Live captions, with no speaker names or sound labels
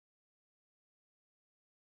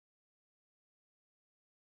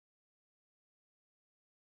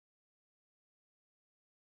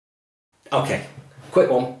Okay, quick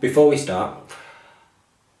one before we start.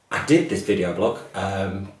 I did this video blog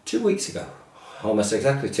 2 weeks ago, almost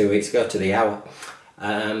exactly 2 weeks ago to the hour,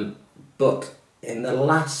 but in the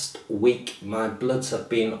last week my bloods have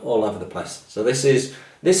been all over the place. So this is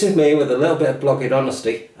me with a little bit of blogging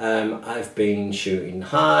honesty. I've been shooting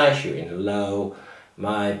high, shooting low.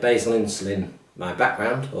 My basal insulin, my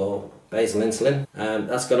background or basal insulin,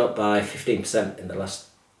 that's gone up by 15% in the last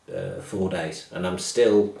 4 days, and I'm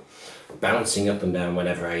still bouncing up and down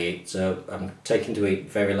whenever I eat. So I'm taking to eat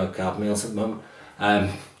very low carb meals at the moment,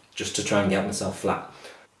 just to try and get myself flat.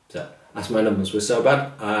 So as my numbers were so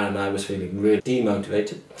bad and I was feeling really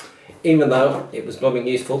demotivated, even though it was blooming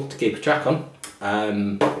useful to keep a track on,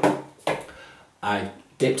 I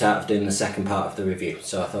dipped out of doing the second part of the review.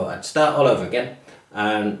 So I thought I'd start all over again,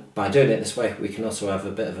 and by doing it this way we can also have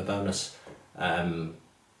a bit of a bonus,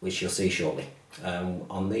 which you'll see shortly,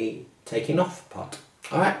 on the taking off part.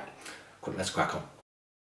 Alright, let's crack on.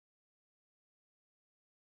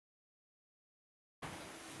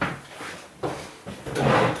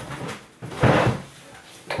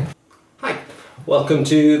 Hi, welcome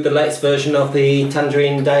to the latest version of the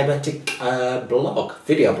Tangerine Diabetic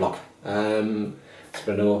video blog. It's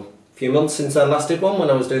been a few months since I last did one,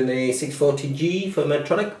 when I was doing the 640G for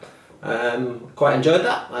Medtronic. Quite enjoyed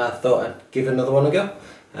that. I thought I'd give another one a go.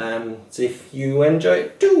 See if you enjoy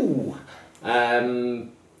it too.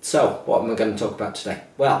 So what am I going to talk about today?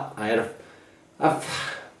 Well, I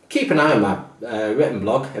keep an eye on my written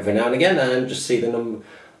blog every now and again and just see the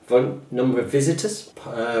number of visitors,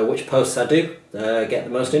 which posts I do get the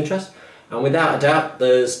most interest, and without a doubt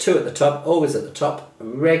there's two at the top, always at the top,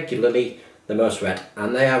 regularly the most read,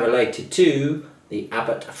 and they are related to the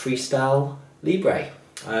Abbott Freestyle Libre.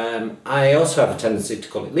 I also have a tendency to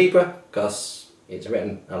call it Libre because it's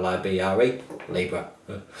written L-I-B-R-E, Libre.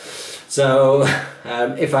 So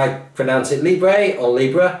if I pronounce it Libre or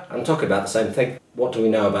Libre, I'm talking about the same thing. What do we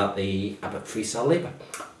know about the Abbott Freestyle Libre?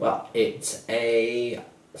 Well, it's a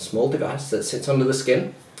small device that sits under the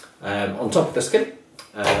skin, on top of the skin,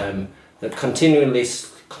 that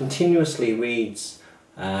continuously reads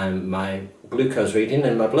my glucose reading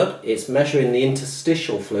in my blood. It's measuring the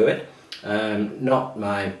interstitial fluid, not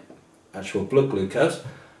my actual blood glucose.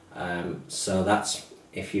 So that's,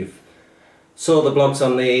 if you've saw the blogs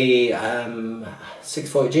on the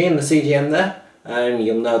 640G and the CGM there,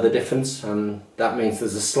 you'll know the difference, and that means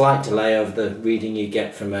there's a slight delay of the reading you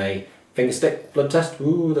get from a finger stick blood test.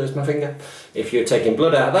 Ooh, there's my finger. If you're taking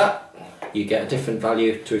blood out of that, you get a different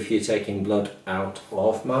value to if you're taking blood out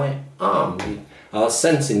of my arm. You are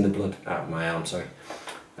sensing the blood out of my arm, sorry,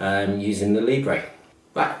 using the Libre.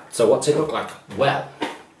 Right, so what's it look like? Well,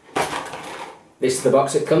 this is the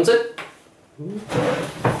box it comes in.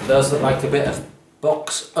 For those that like a bit of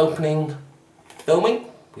box opening filming,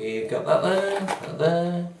 we've got that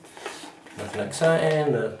there, nothing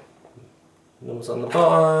exciting, the numbers on the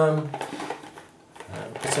bottom.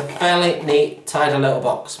 It's a fairly neat, tidy little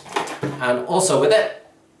box. And also with it,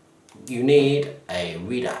 you need a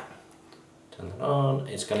reader. Turn it on,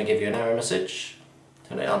 it's going to give you an error message.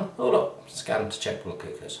 Turn it on, hold up, scan to check blood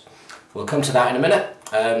glucose. We'll come to that in a minute.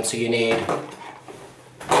 So you need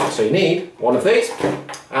one of these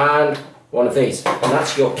and one of these, and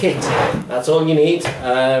that's your kit. That's all you need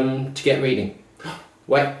to get reading.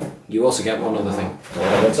 Wait, you also get one other thing. Hold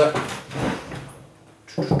on one sec.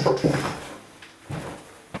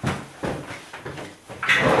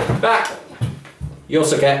 Back. You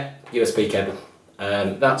also get USB cable.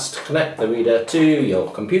 That's to connect the reader to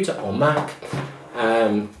your computer or Mac,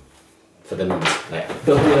 for the numbers later.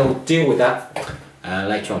 But we'll deal with that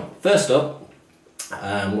later on. First up,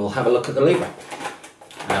 we'll have a look at the Libre.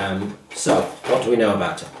 So, what do we know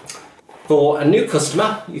about it? For a new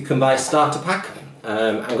customer, you can buy a starter pack.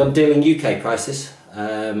 I'm going to deal in UK prices.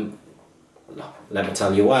 Let me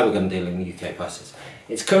tell you why we're going to deal in UK prices.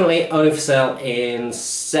 It's currently only for sale in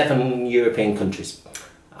 7 European countries.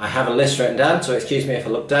 I have a list written down, so excuse me if I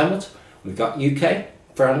look downwards. We've got UK,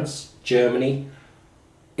 France, Germany,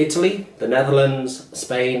 Italy, the Netherlands,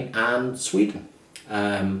 Spain and Sweden.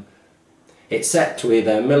 It's set to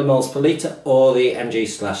either millimoles per litre or the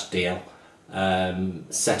mg/dl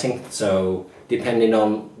setting, so depending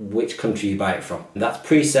on which country you buy it from. That's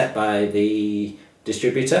preset by the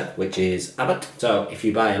distributor, which is Abbott. So if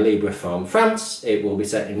you buy a Libre from France, it will be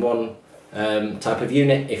set in one type of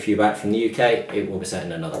unit. If you buy it from the UK, it will be set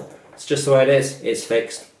in another. It's just the way it is, it's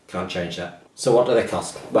fixed, can't change that. So what do they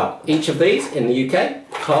cost? Well, each of these in the UK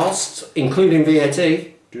costs, including VAT,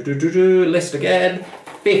 list again,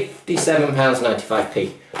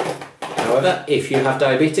 £57.95p. However, if you have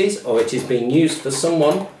diabetes or it is being used for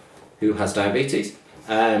someone who has diabetes,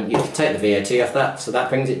 You can take the VAT off that, so that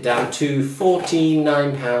brings it down to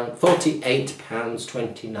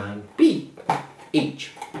 £48.29p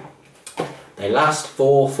each. They last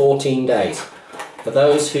for 14 days. For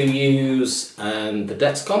those who use the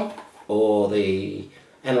Dexcom or the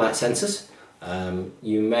N-Light sensors,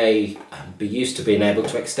 you may be used to being able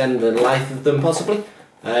to extend the life of them possibly.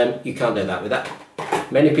 You can't do that with that.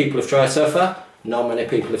 Many people have tried so far, not many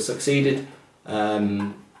people have succeeded.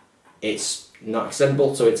 It's not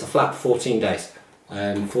extendable, so it's a flat 14 days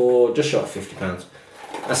for just short of £50.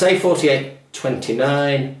 I say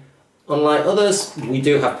 48.29. Unlike others, we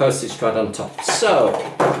do have postage to add on top. So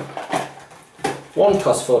one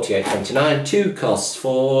costs 48.29, two costs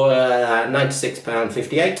for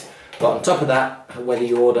 £96.58. But on top of that, whether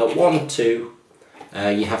you order 1, 2,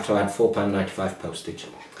 you have to add £4.95 postage.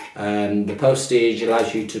 The postage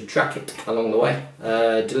allows you to track it along the way.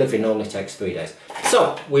 Delivery normally takes 3 days.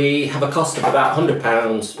 So we have a cost of about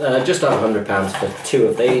 £100, just over £100 for 2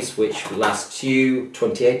 of these, which lasts you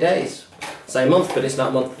 28 days. Say a month, but it's not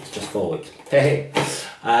a month, it's just 4 weeks.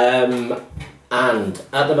 And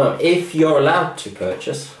at the moment, if you're allowed to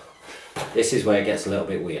purchase, this is where it gets a little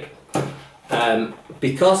bit weird.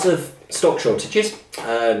 Because of stock shortages,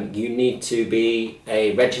 you need to be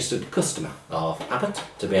a registered customer of Abbott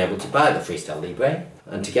to be able to buy the Freestyle Libre,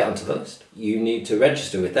 and to get onto the list you need to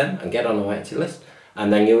register with them and get on the waiting list,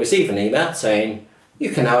 and then you'll receive an email saying you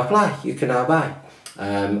can now apply, you can now buy.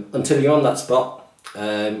 Until you're on that spot,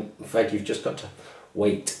 I'm afraid you've just got to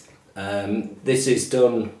wait. This is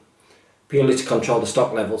done purely to control the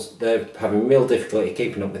stock levels. They're having real difficulty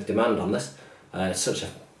keeping up with demand on this. It's such a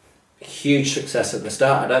huge success at the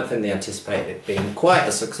start. I don't think they anticipated it being quite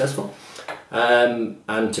as successful,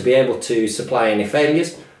 and to be able to supply any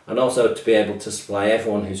failures, and also to be able to supply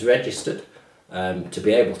everyone who's registered to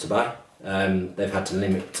be able to buy, they've had to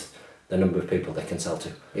limit the number of people they can sell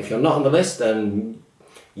to. If you're not on the list, then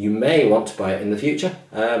you may want to buy it in the future.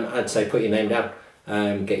 I'd say put your name down,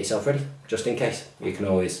 get yourself ready just in case. You can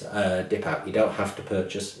always dip out. You don't have to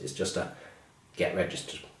purchase, it's just a get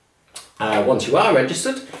registered. Once you are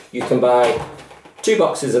registered, you can buy 2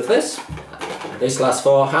 boxes of this. This lasts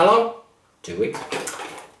for how long? 2 weeks.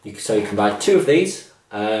 So you can buy 2 of these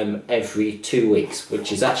every 2 weeks,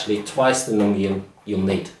 which is actually twice the number you'll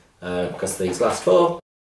need, because these last for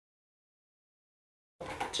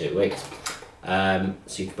 2 weeks. So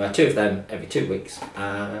you can buy 2 of them every 2 weeks,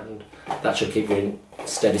 and that should keep you in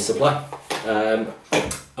steady supply.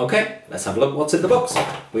 Okay, let's have a look what's in the box.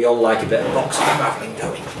 We all like a bit of box travelling,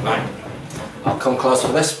 don't we? Right, I'll come close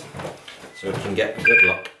for this so we can get a good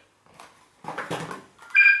look.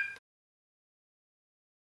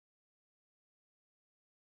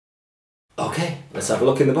 Okay, let's have a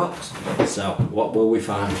look in the box. So, what will we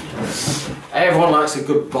find? Everyone likes a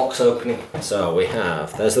good box opening. So we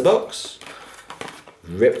have, there's the box,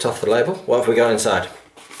 ripped off the label. What have we got inside?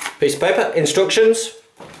 Piece of paper, instructions.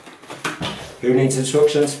 Who needs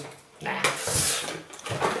instructions? Nah.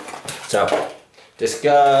 So, disc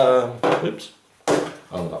oops,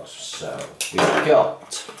 on the box. So, we've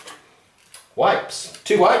got wipes,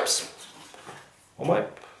 2 wipes, 1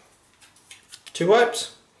 wipe, 2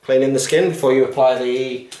 wipes, cleaning the skin before you apply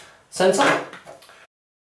the sensor.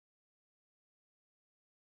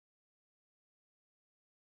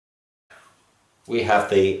 We have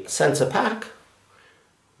the sensor pack,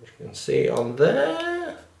 which you can see on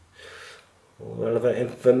there. All relevant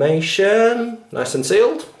information, nice and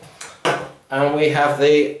sealed. And we have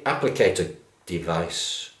the applicator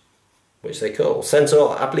device, which they call sensor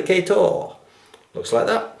applicator. Looks like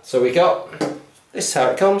that. So we got, this is how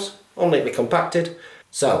it comes, all neatly compacted.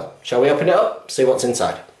 So, shall we open it up, see what's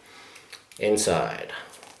inside? Inside.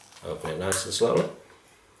 Open it nice and slowly.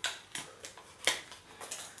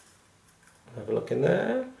 Have a look in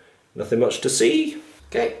there. Nothing much to see.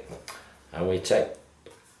 Okay. And we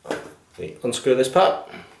unscrew this part.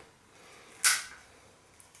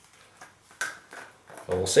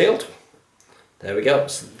 All sealed. There we go.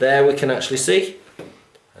 So there we can actually see.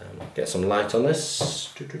 Get some light on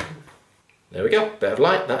this. There we go. Bit of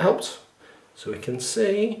light, that helps. So we can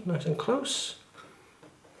see nice and close.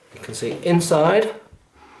 You can see inside.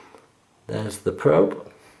 There's the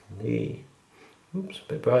probe. Oops, a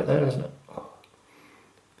bit bright there, isn't it?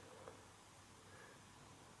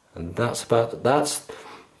 And that's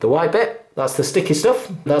the white bit. That's the sticky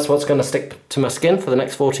stuff. That's what's going to stick to my skin for the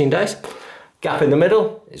next 14 days. Gap in the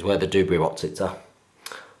middle is where the doobry wotsits are.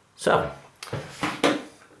 So,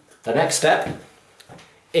 the next step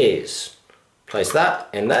is place that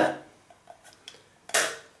in there.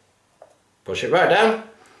 Push it right down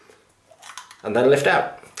and then lift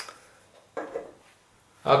out.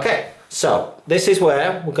 Okay, So this is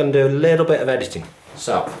where we're going to do a little bit of editing.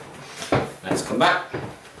 So let's come back.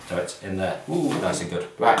 So it's in there. Ooh, nice and good.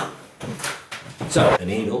 Right. So the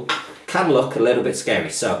needle can look a little bit scary.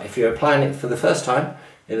 So if you're applying it for the first time,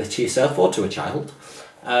 either to yourself or to a child,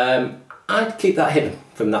 I'd keep that hidden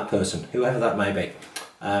from that person, whoever that may be.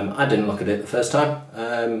 I didn't look at it the first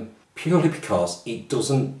time, purely because it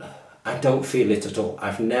doesn't, I don't feel it at all.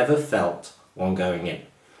 I've never felt one going in.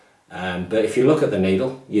 But if you look at the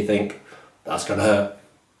needle, you think, that's going to hurt.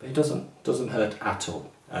 But it doesn't hurt at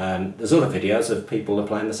all. There's other videos of people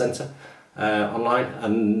applying the sensor online,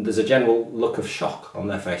 and there's a general look of shock on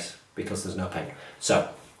their face because there's no pain. So,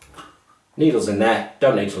 needle's in there,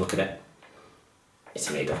 don't need to look at it. It's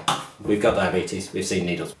a needle. We've got diabetes, we've seen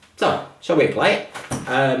needles. So, shall we apply it?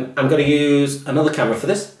 I'm going to use another camera for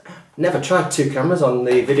this. Never tried two cameras on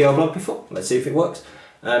the video blog before. Let's see if it works.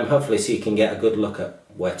 Hopefully so you can get a good look at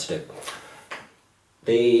where to do.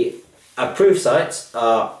 The approved sights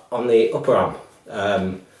are on the upper arm.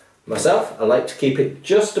 Myself, I like to keep it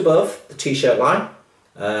just above the t-shirt line,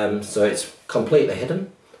 so it's completely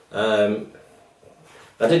hidden. I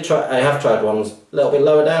have tried ones a little bit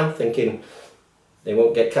lower down, thinking they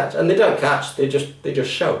won't get catch, and they don't catch. They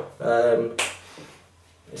just show.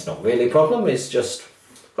 It's not really a problem. It's just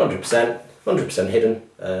 100% hidden,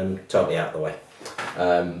 totally out of the way.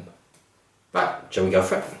 Right, shall we go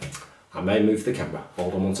for it? I may move the camera.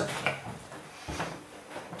 Hold on one second.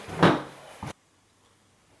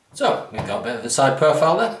 So, we've got a bit of a side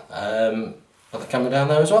profile there. Got the camera down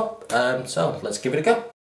there as well. So, let's give it a go.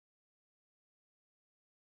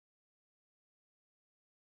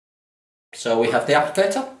 So we have the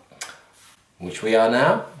applicator, which we are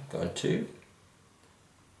now going to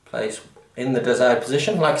place in the desired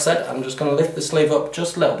position. Like I said, I'm just going to lift the sleeve up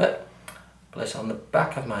just a little bit. Place it on the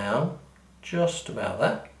back of my arm, just about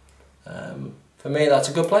there. For me, that's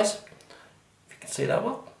a good place. If you can see that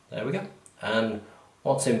well, there we go. And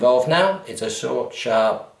what's involved now is a short,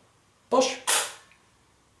 sharp push.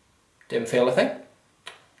 Didn't feel a thing.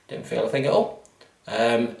 Didn't feel a thing at all.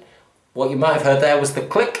 What you might have heard there was the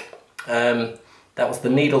click. That was the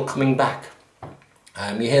needle coming back.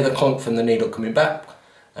 You hear the clunk from the needle coming back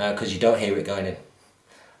because you don't hear it going in.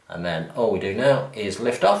 And then all we do now is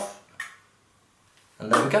lift off,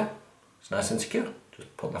 and there we go. It's nice and secure.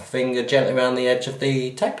 Just put my finger gently around the edge of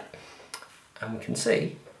the tape, and we can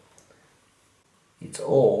see it's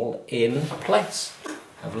all in place.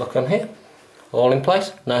 Have a look on here. All in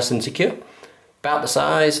place, nice and secure. About the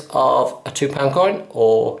size of a £2 coin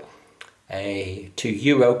or a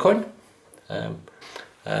 €2 coin.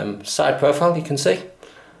 Side profile, you can see,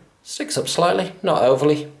 sticks up slightly, not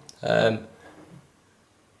overly.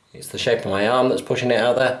 It's the shape of my arm that's pushing it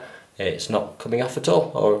out there. It's not coming off at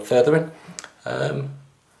all or further in.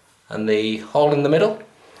 And the hole in the middle,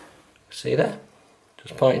 see there,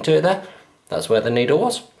 just pointing to it there, that's where the needle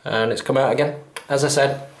was, and it's come out again. As I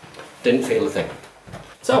said, didn't feel a thing.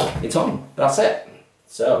 So it's on, that's it.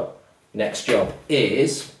 So next job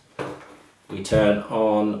is we turn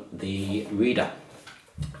on the reader.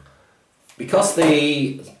 Because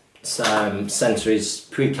the sensor is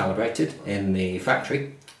pre-calibrated in the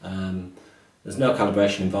factory, there's no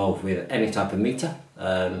calibration involved with any type of meter.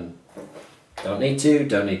 Don't need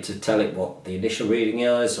to tell it what the initial reading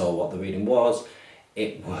is or what the reading was.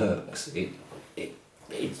 It works.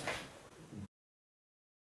 It's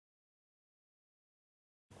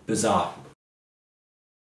bizarre.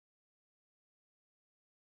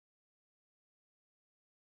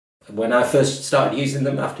 When I first started using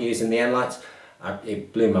them, after using the end lights,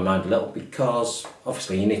 it blew my mind a little, because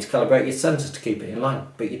obviously you need to calibrate your sensor to keep it in line,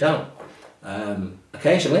 but you don't.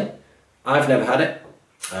 Occasionally, I've never had it,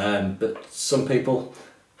 but some people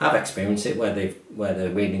have experienced it where the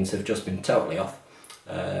readings have just been totally off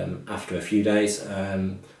after a few days.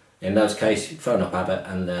 In those cases, phone up Abbott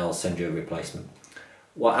and they'll send you a replacement.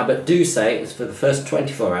 What Abbott do say is for the first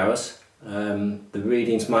 24 hours, the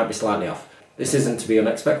readings might be slightly off. This isn't to be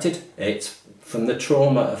unexpected. It's from the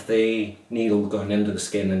trauma of the needle going under the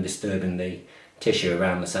skin and disturbing the tissue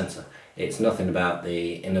around the sensor. It's nothing about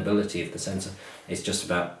the inability of the sensor. It's just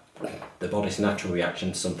about the body's natural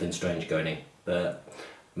reaction to something strange going in. But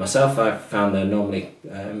myself, I've found they're normally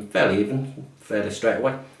fairly even, fairly straight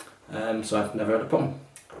away. So I've never had a problem.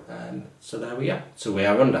 So there we are. So we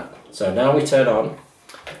are under. So now we turn on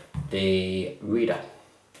the reader,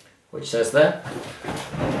 which says there,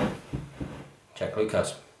 check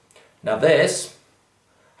glucose. Now this,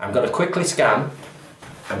 I'm going to quickly scan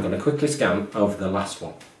over the last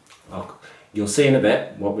one. You'll see in a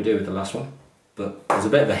bit what we do with the last one, but there's a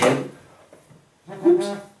bit of a hint. Oops,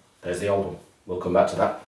 there's the old one. We'll come back to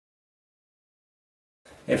that.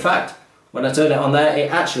 In fact, when I turned it on there, it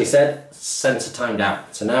actually said sensor timed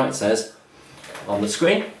out. So now it says on the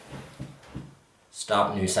screen,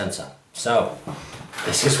 start new sensor. So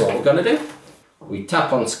this is what we're going to do. We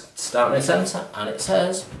tap on start new sensor and it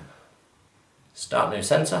says start new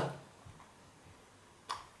sensor.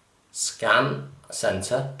 Scan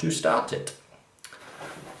sensor to start it.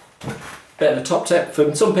 Bit of a top tip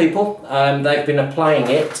from some people, they've been applying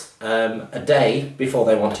it a day before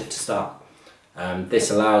they want it to start. This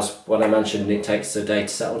allows, what I mentioned, it takes a day to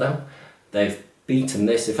settle down. They've beaten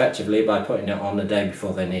this effectively by putting it on a day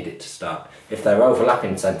before they need it to start. If they're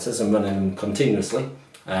overlapping sensors and running them continuously,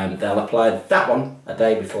 they'll apply that one a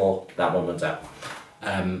day before that one runs out.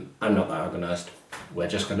 I'm not that organised. We're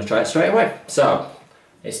just going to try it straight away. So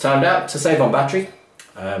it's timed out to save on battery.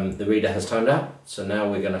 The reader has timed out, so now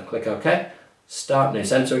we're going to click OK, start new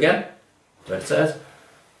sensor again, so it says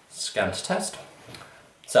scan to test.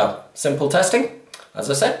 So simple testing, as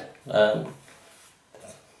I said.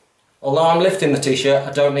 Although I'm lifting the t-shirt,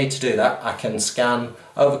 I don't need to do that. I can scan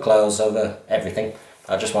over clothes, over everything.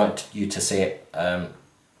 I just want you to see it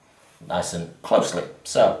nice and closely.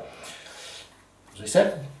 So as we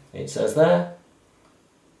said, it says there,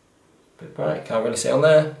 a bit bright, can't really see on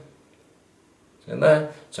there. In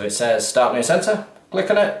there, so it says start new sensor, click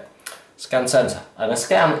on it, scan sensor, and a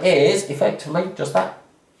scan is effectively just that,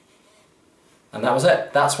 and that was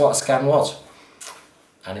it. That's what a scan was.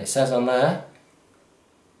 And it says on there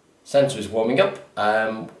sensor is warming up,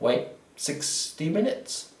 wait 60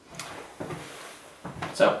 minutes.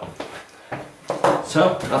 So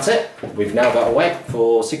that's it. We've now got to wait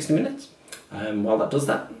for 60 minutes while that does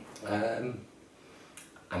that, and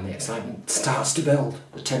the excitement starts to build.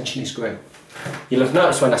 The tension is great. You'll have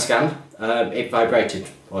noticed when I scanned, it vibrated,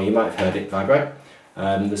 or you might have heard it vibrate.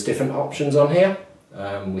 There's different options on here.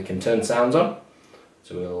 We can turn sounds on,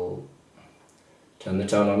 so we'll turn the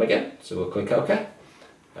tone on again, so we'll click OK.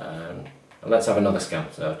 And let's have another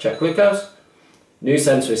scan. So check glucose, new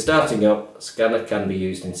sensor is starting up, scanner can be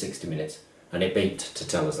used in 60 minutes, and it beeped to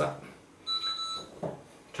tell us that.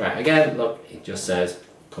 Try it again, look, it just says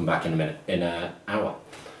come back in a minute, in an hour.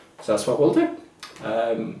 So that's what we'll do.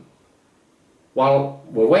 While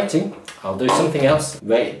we're waiting, I'll do something else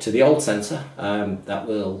related to the old sensor that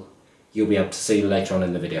you'll be able to see later on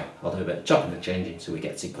in the video. I'll do a bit of chopping and changing so we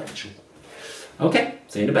get sequential. Okay,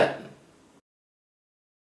 see you in a bit.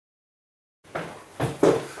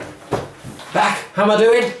 Back, how am I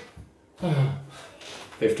doing?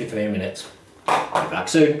 53 minutes. I'll be back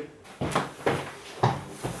soon.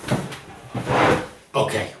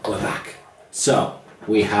 Okay, we're back. So,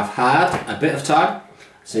 we have had a bit of time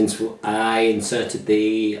since I inserted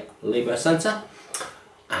the Libre sensor,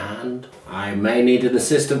 and I may need an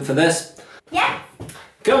assistant for this. Yeah.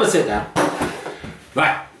 Come and sit down.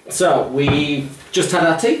 Right, so we just had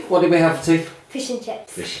our tea. What did we have for tea? Fish and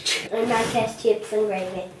chips. Fish and chips. And my case chips and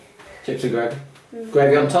gravy. Chips and gravy?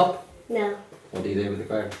 Gravy on top? No. What do you do with the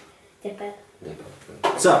gravy? Dip it.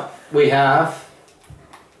 So, we have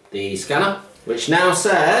the scanner, which now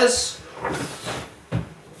says,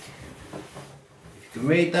 can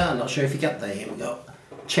read that, I'm not sure if you get there, here we go.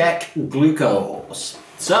 Check glucose.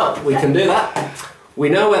 So we can do that. We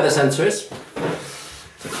know where the sensor is.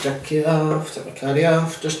 Take the jacket off, take my caddy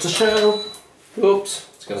off, just to show. Oops,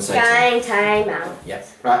 it's going to say time out. Yeah,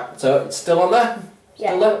 right, so it's still on there? Yeah.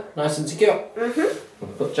 Still there, nice and secure. We'll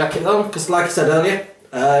put the jacket on, because like I said earlier,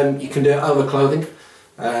 you can do it over clothing.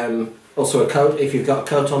 Also a coat, if you've got a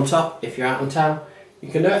coat on top, if you're out in town, you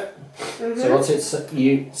can do it. So what's it,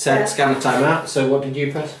 you said scan the timeout, so what did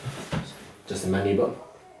you press? Just the menu button.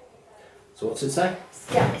 So what's it say?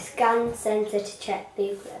 Scan sensor to check the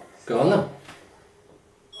glucose. Go on then.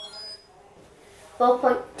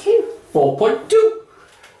 4.2. 4.2.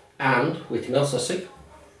 And we can also see.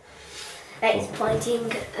 It's pointing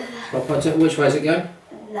 4.2, which way is it going?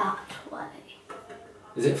 that way.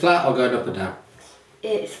 Is it flat or going up and down?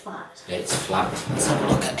 It's flat. It's flat. Let's have a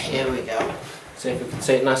look at, here we go. See if we can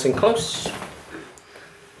see it nice and close.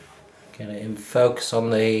 Get it in focus on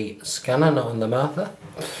the scanner, not on the marker.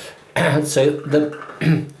 So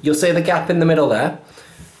you'll see the gap in the middle there.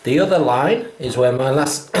 The other line is where my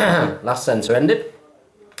last sensor ended.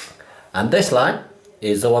 And this line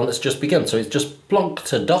is the one that's just begun. So it's just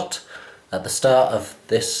plonked a dot at the start of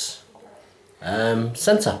this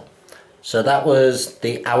sensor. So that was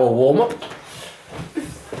the hour warm-up.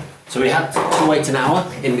 So we had to wait an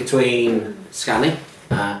hour in between scanning,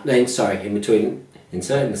 in between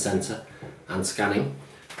inserting the sensor and scanning.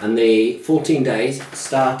 And the 14 days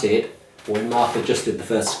started when Mark adjusted the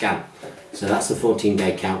first scan. So that's the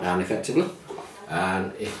 14-day countdown effectively.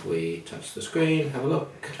 And if we touch the screen, have a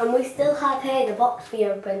look. And we still have here the box we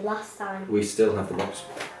opened last time. We still have the box.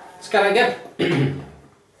 Scan it again.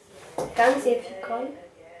 Can see if you've got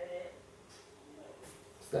it.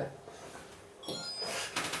 It's there.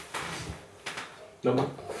 Number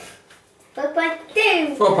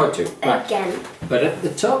 4.2. 4.2. Right. Again. But at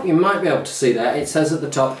the top, you might be able to see there, it says at the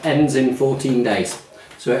top, ends in 14 days.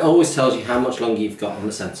 So it always tells you how much longer you've got on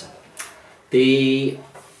the sensor. The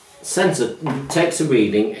sensor takes a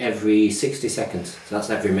reading every 60 seconds, so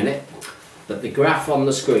that's every minute. But the graph on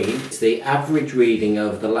the screen is the average reading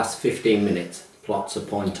over the last 15 minutes, plots a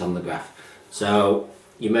point on the graph. So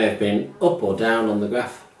you may have been up or down on the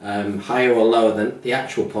graph, higher or lower than the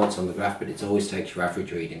actual points on the graph, but it always takes your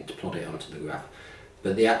average reading to plot it onto the graph.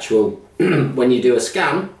 But the actual, when you do a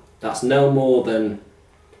scan, that's no more than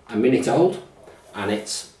a minute old, and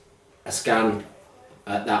it's a scan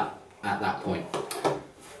at that point.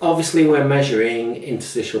 Obviously we're measuring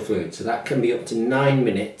interstitial fluid, so that can be up to 9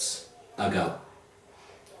 minutes ago.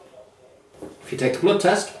 If you take a blood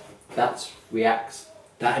test, that reacts.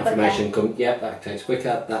 That information comes, yeah, that takes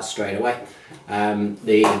quicker, that's straight away.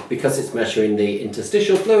 Because it's measuring the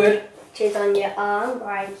interstitial fluid, which is on your arm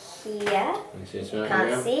right here.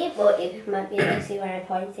 Can't see it, but you might be able to see where I'm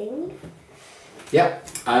pointing. Yep,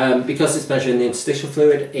 because it's measuring the interstitial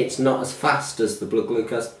fluid, it's not as fast as the blood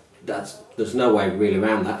glucose. There's no way really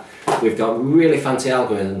around that. We've got really fancy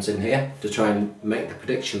algorithms in here to try and make the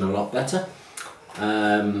prediction a lot better.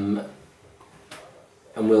 And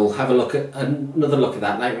we'll have a look at another look at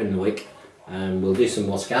that later in the week. We'll do some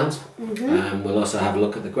more scans. We'll also have a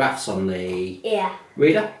look at the graphs on the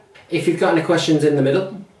reader. If you've got any questions in the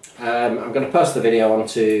middle, I'm going to post the video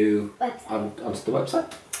onto the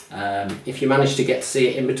website. If you manage to get to see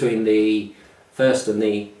it in between the first and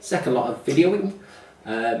the second lot of videoing,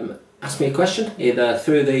 ask me a question either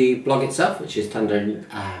through the blog itself, which is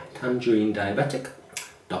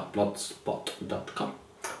tangerinediabetic.blogspot.com,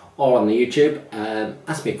 or on the YouTube.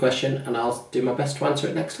 Ask me a question and I'll do my best to answer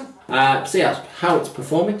it next time. See how it's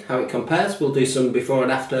performing, how it compares. We'll do some before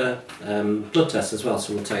and after blood tests as well.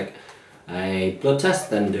 So we'll take a blood test,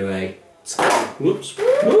 then do a scan. Whoops!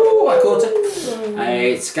 Ooh, I caught it.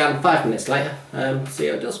 A scan 5 minutes later. See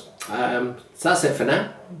how it does. So that's it for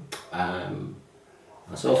now.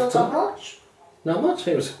 That's all for Not much. Not much.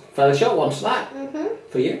 It was a fairly short one tonight.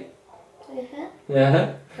 For you.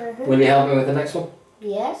 Will you help me with the next one?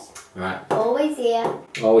 Yes. Right. Always here.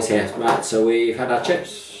 Always here. Right. So we've had our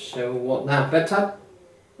chips. So what now? Bedtime?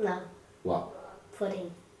 No. What?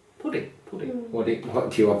 Pudding. Pudding. What do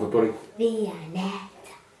you have for pudding?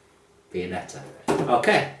 Viennetta.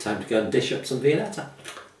 Okay. Time to go and dish up some Viennetta.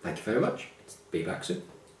 Thank you very much. Be back soon.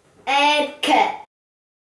 Cut.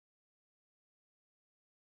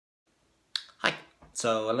 Hi.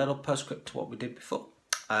 So a little postscript to what we did before.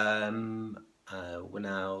 We're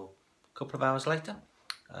now a couple of hours later,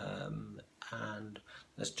 and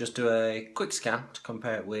let's just do a quick scan to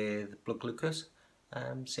compare it with blood glucose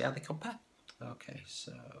and see how they compare. Okay,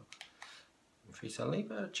 so Freestyle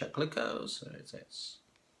Libre, check glucose. So it's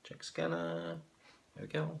check scanner. There we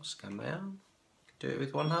go. Scan my arm. Do it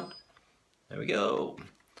with one hand. There we go.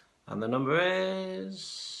 And the number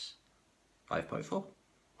is 5.4.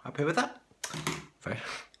 Happy with that? Very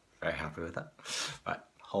happy with that. Right,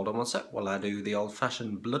 hold on one sec while I do the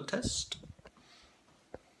old-fashioned blood test.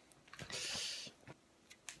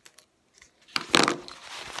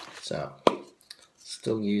 So,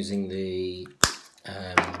 still using the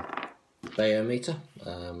barometer,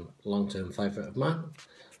 long-term favourite of mine.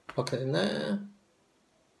 Pocket in there.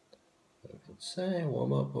 I can say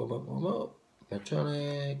warm up.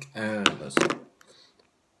 Electronic, and let's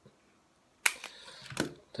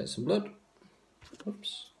take some blood.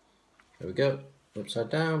 Oops. There we go. Upside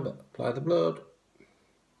down, but apply the blood.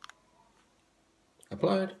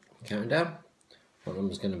 Applied. Counting down. What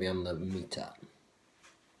number's going to be on the meter?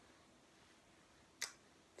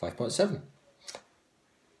 5.7.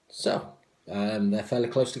 So, they're fairly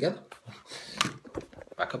close together.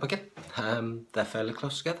 Back up again. They're fairly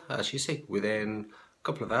close together, as you see. Within a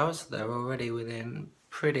couple of hours, they're already within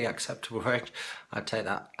pretty acceptable range. I'd take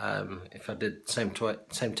that. If I did same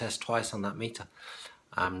test twice on that meter,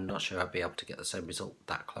 I'm not sure I'd be able to get the same result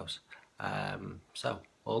that close. So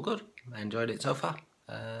all good. I enjoyed it so far.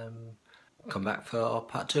 Come back for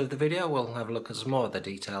part 2 of the video. We'll have a look at some more of the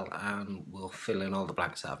detail and we'll fill in all the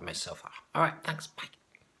blanks that I've missed so far. Alright, thanks, bye.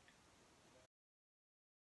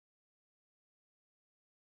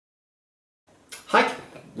 Hi.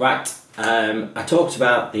 Right, I talked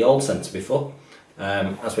about the old sensor before.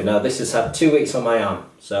 As we know, this has had 2 weeks on my arm,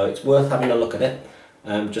 so it's worth having a look at it,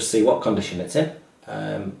 just see what condition it's in,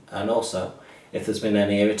 and also if there's been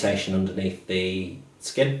any irritation underneath the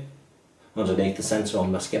skin, underneath the sensor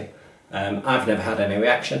on my skin. I've never had any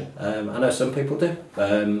reaction. I know some people do,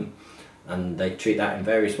 and they treat that in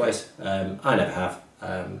various ways. I never have,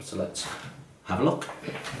 so let's have a look.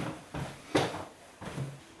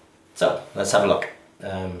 So let's have a look.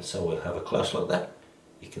 So we'll have a close look there.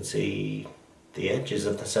 You can see the edges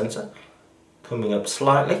of the sensor coming up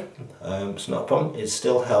slightly. It's not a problem. It's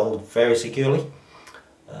still held very securely.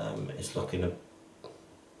 It's looking a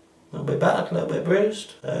little bit bad, a little bit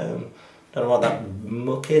bruised. Don't know what that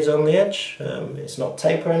muck is on the edge. It's not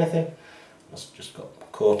tape or anything. It's just got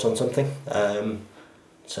caught on something.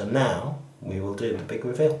 So now we will do the big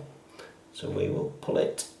reveal. So we will pull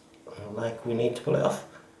it like we need to pull it off.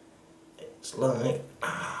 It's like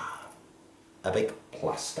a big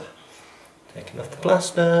plaster. Taking off the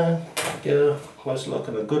plaster, get a close look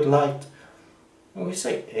and a good light. And we see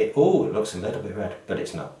it, oh, it looks a little bit red, but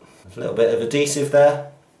it's not. There's a little bit of adhesive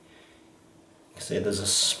there. You can see there's a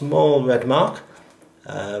small red mark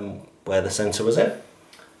where the sensor was in.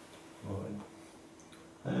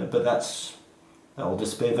 But that will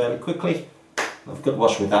disappear very quickly. Have a good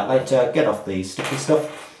wash with that later, get off the sticky stuff.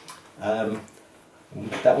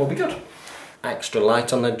 That will be good. Extra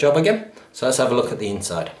light on the job again. So let's have a look at the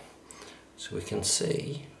inside. So we can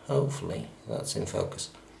see, hopefully that's in focus.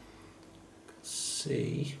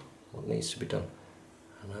 See what needs to be done.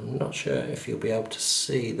 And I'm not sure if you'll be able to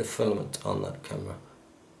see the filament on that camera.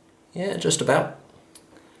 Yeah, just about.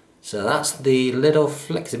 So that's the little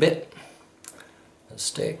flexy bit that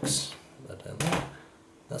sticks down there.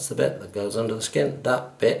 That's the bit that goes under the skin.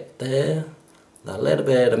 That bit there, that little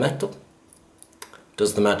bit of metal,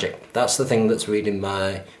 does the magic. That's the thing that's reading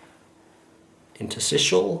my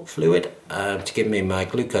interstitial fluid to give me my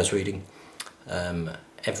glucose reading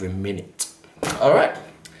every minute. Alright,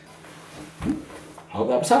 hope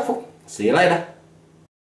that was helpful. See you later.